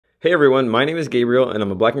Hey everyone, my name is Gabriel and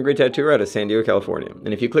I'm a black and gray tattooer out of San Diego, California.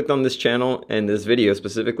 And if you clicked on this channel and this video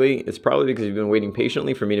specifically, it's probably because you've been waiting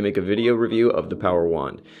patiently for me to make a video review of the Power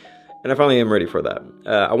Wand. And I finally am ready for that.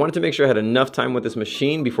 I wanted to make sure I had enough time with this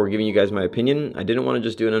machine before giving you guys my opinion. I didn't want to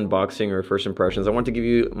just do an unboxing or first impressions. I wanted to give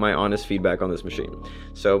you my honest feedback on this machine.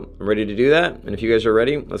 So I'm ready to do that. And if you guys are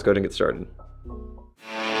ready, let's go ahead and get started.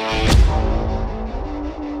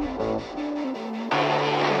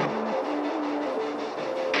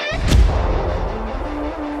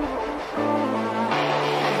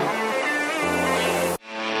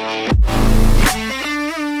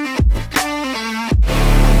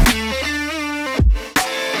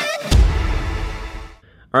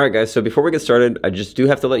 Alright guys, so before we get started, I just do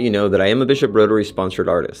have to let you know that I am a Bishop Rotary sponsored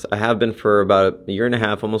artist. I have been for about a year and a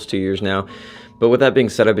half, almost 2 years now. But with that being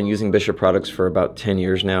said, I've been using Bishop products for about 10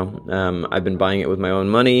 years now. I've been buying it with my own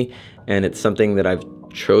money, and it's something that I've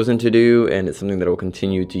chosen to do, and it's something that I will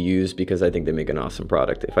continue to use because I think they make an awesome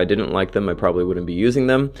product. If I didn't like them, I probably wouldn't be using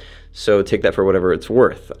them. So take that for whatever it's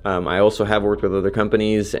worth. I also have worked with other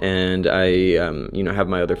companies, and I have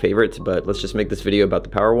my other favorites, but let's just make this video about the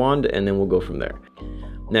Power Wand, and then we'll go from there.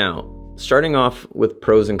 Now, starting off with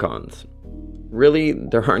pros and cons. Really,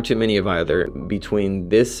 there aren't too many of either between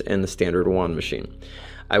this and the standard wand machine.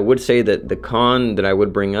 I would say that the con that I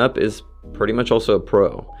would bring up is pretty much also a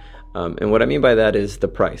pro. And what I mean by that is the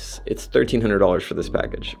price. It's $1,300 for this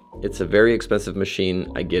package. It's a very expensive machine.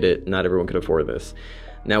 I get it. Not everyone can afford this.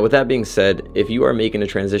 Now, with that being said, if you are making a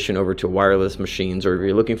transition over to wireless machines, or if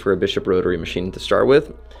you're looking for a Bishop Rotary machine to start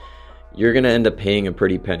with, you're going to end up paying a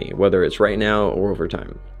pretty penny, whether it's right now or over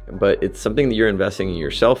time. But it's something that you're investing in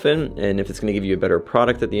yourself in, and if it's going to give you a better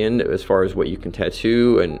product at the end as far as what you can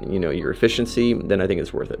tattoo and your efficiency, then I think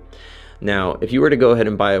it's worth it. Now, if you were to go ahead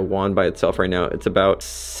and buy a wand by itself right now, it's about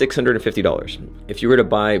 $650. If you were to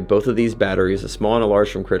buy both of these batteries, a small and a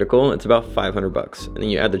large from Critical, it's about $500. And then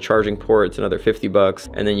you add the charging port, it's another $50.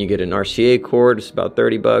 And then you get an RCA cord, it's about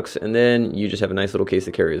 $30. And then you just have a nice little case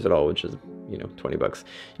that carries it all, which is $20.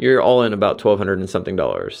 You're all in about $1,200 and something.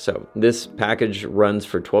 So this package runs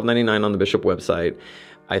for $12.99 on the Bishop website.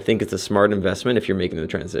 I think it's a smart investment if you're making the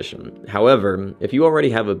transition. However, if you already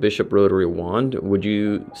have a Bishop Rotary wand, would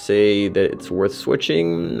you say that it's worth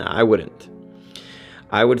switching? I wouldn't.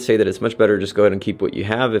 I would say that it's much better just go ahead and keep what you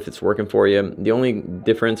have if it's working for you. The only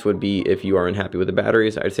difference would be if you are unhappy with the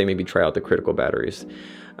batteries, I'd say maybe try out the Critical batteries.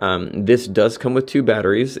 This does come with 2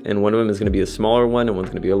 batteries, and one of them is going to be a smaller one and one's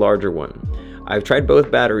going to be a larger one. I've tried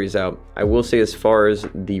both batteries out. I will say as far as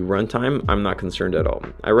the runtime, I'm not concerned at all.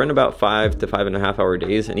 I run about 5 to 5.5 hour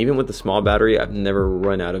days, and even with the small battery, I've never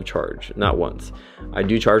run out of charge, not once. I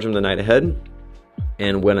do charge them the night ahead,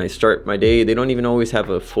 and when I start my day, they don't even always have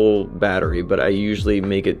a full battery, but I usually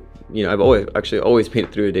make it, I've always made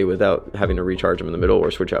it through a day without having to recharge them in the middle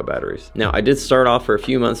or switch out batteries. Now, I did start off for a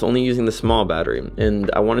few months only using the small battery, and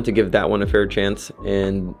I wanted to give that one a fair chance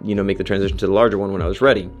and, make the transition to the larger one when I was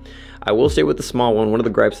ready. I will say with the small one of the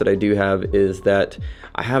gripes that I do have is that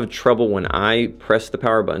I have trouble when I press the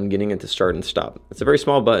power button getting it to start and stop. It's a very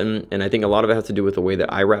small button, and I think a lot of it has to do with the way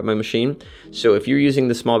that I wrap my machine. So if you're using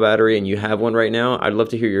the small battery and you have one right now, I'd love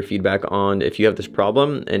to hear your feedback on if you have this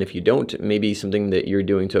problem, and if you don't, maybe something that you're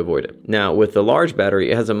doing to avoid it. Now, with the large battery,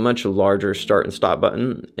 it has a much larger start and stop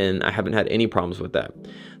button, and I haven't had any problems with that.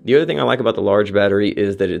 The other thing I like about the large battery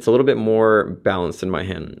is that it's a little bit more balanced in my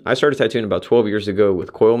hand. I started tattooing about 12 years ago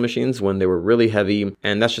with coil machines when they were really heavy,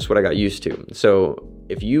 and that's just what I got used to. So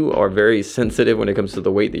if you are very sensitive when it comes to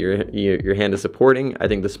the weight that your hand is supporting, I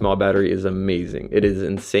think the small battery is amazing. It is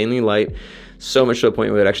insanely light, so much to the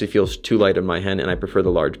point where it actually feels too light in my hand, and I prefer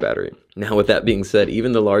the large battery. Now, with that being said,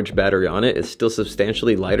 even the large battery on it is still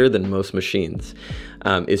substantially lighter than most machines.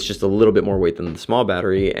 It's just a little bit more weight than the small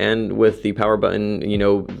battery, and with the power button,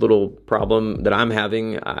 little problem that I'm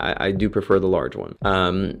having, I do prefer the large one.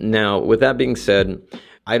 Now, with that being said,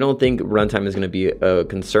 I don't think runtime is going to be a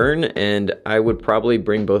concern, and I would probably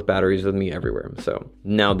bring both batteries with me everywhere. So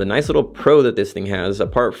now the nice little pro that this thing has,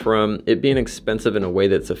 apart from it being expensive in a way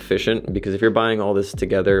that's efficient, because if you're buying all this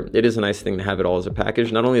together, it is a nice thing to have it all as a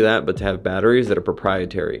package. Not only that, but to have batteries that are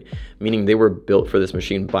proprietary, meaning they were built for this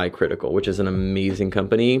machine by Critical, which is an amazing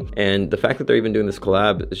company. And the fact that they're even doing this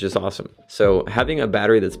collab is just awesome. So having a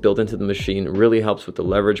battery that's built into the machine really helps with the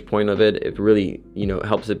leverage point of it. It really,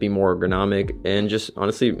 helps it be more ergonomic and just honestly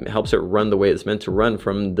honestly helps it run the way it's meant to run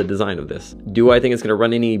from the design of this. Do I think it's going to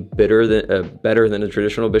run any better than a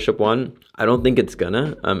traditional Bishop one? I don't think it's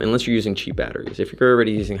gonna, unless you're using cheap batteries. If you're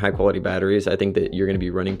already using high quality batteries, I think that you're going to be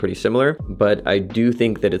running pretty similar, but I do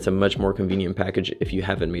think that it's a much more convenient package if you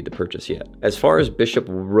haven't made the purchase yet. As far as Bishop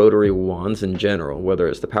Rotary wands in general, whether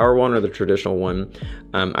it's the power wand or the traditional one,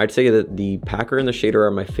 I'd say that the packer and the shader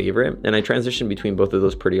are my favorite, and I transition between both of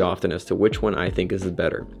those pretty often as to which one I think is the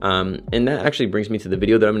better. And that actually brings me to the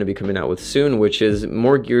video that I'm going to be coming out with soon, which is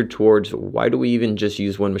more geared towards why do we even just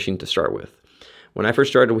use one machine to start with. When I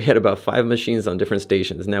first started, we had about 5 machines on different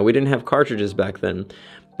stations. Now, we didn't have cartridges back then,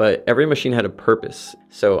 but every machine had a purpose.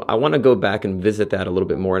 So I want to go back and visit that a little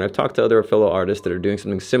bit more. And I've talked to other fellow artists that are doing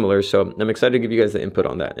something similar. So I'm excited to give you guys the input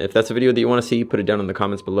on that. If that's a video that you want to see, put it down in the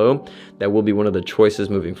comments below. That will be one of the choices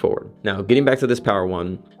moving forward. Now, getting back to this power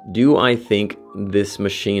one, do I think this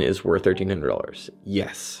machine is worth $1,300?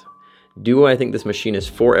 Yes. Do I think this machine is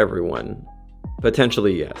for everyone?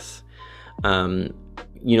 Potentially, yes.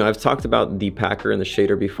 You know, I've talked about the packer and the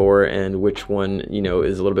shader before and which one, you know,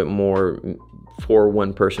 is a little bit more for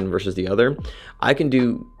one person versus the other. I can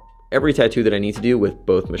do every tattoo that I need to do with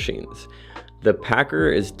both machines. The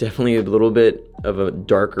packer is definitely a little bit of a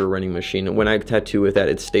darker running machine. When I tattoo with that,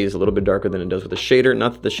 it stays a little bit darker than it does with the shader.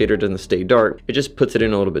 Not that the shader doesn't stay dark, it just puts it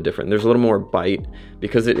in a little bit different. There's a little more bite.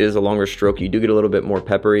 Because it is a longer stroke, you do get a little bit more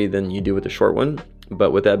peppery than you do with the short one.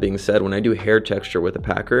 But with that being said, when I do hair texture with a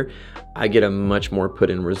packer, I get a much more put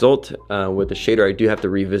in result. With the shader, I do have to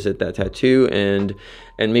revisit that tattoo and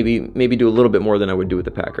maybe do a little bit more than I would do with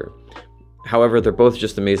the packer. However, they're both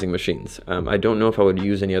just amazing machines. I don't know if I would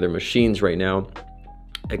use any other machines right now,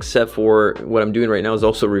 except for what I'm doing right now is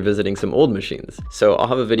also revisiting some old machines. So I'll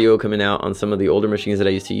have a video coming out on some of the older machines that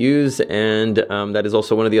I used to use, and that is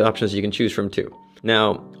also one of the options you can choose from too.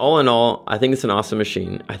 Now, all in all, I think it's an awesome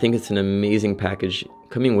machine. I think it's an amazing package,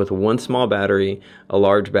 coming with one small battery, a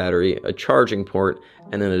large battery, a charging port,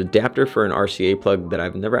 and an adapter for an RCA plug that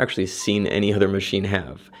I've never actually seen any other machine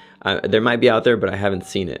have. There might be out there, but I haven't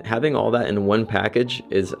seen it. Having all that in one package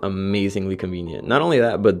is amazingly convenient. Not only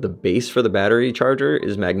that, but the base for the battery charger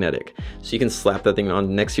is magnetic. So you can slap that thing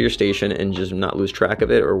on next to your station and just not lose track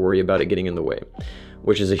of it or worry about it getting in the way,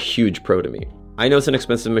 which is a huge pro to me. I know it's an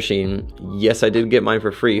expensive machine. Yes, I did get mine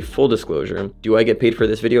for free, full disclosure. Do I get paid for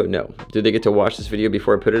this video? No. Do they get to watch this video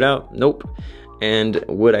before I put it out? Nope. And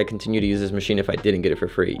would I continue to use this machine if I didn't get it for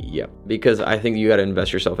free? Yep. Because I think you got to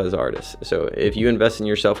invest yourself as an artist. So if you invest in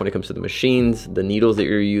yourself when it comes to the machines, the needles that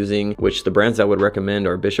you're using, which the brands I would recommend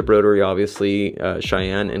are Bishop Rotary, obviously,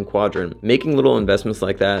 Cheyenne, and Quadrant. Making little investments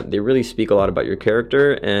like that, they really speak a lot about your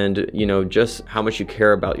character and, you know, just how much you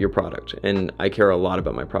care about your product. And I care a lot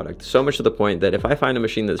about my product. So much to the point that if I find a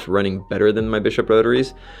machine that's running better than my Bishop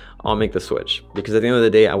Rotaries, I'll make the switch. Because at the end of the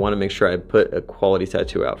day, I want to make sure I put a quality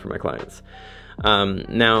tattoo out for my clients.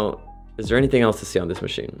 Now, is there anything else to see on this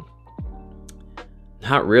machine?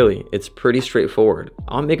 Not really. It's pretty straightforward.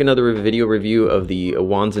 I'll make another video review of the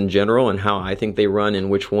wands in general and how I think they run and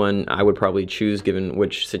which one I would probably choose given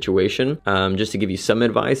which situation. Just to give you some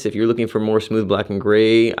advice, if you're looking for more smooth black and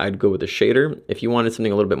gray, I'd go with the shader. If you wanted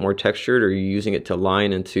something a little bit more textured or you're using it to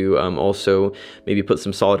line and to also maybe put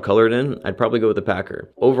some solid color in, I'd probably go with the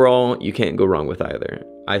packer. Overall, you can't go wrong with either.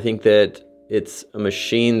 I think that it's a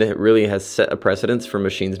machine that really has set a precedence for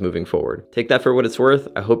machines moving forward. Take that for what it's worth.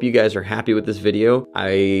 I hope you guys are happy with this video.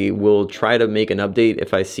 I will try to make an update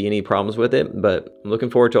if I see any problems with it, but I'm looking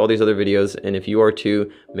forward to all these other videos. And if you are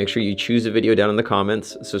too, make sure you choose a video down in the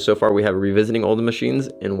comments. So far we have revisiting older machines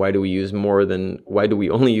and why do we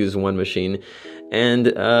only use one machine? And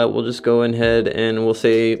we'll just go ahead and we'll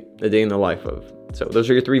say a day in the life of. So those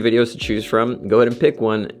are your 3 videos to choose from. Go ahead and pick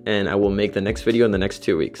one and I will make the next video in the next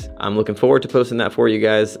 2 weeks. I'm looking forward to posting that for you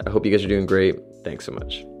guys. I hope you guys are doing great. Thanks so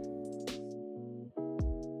much.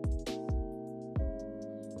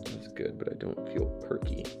 That's good, but I don't feel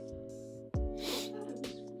perky.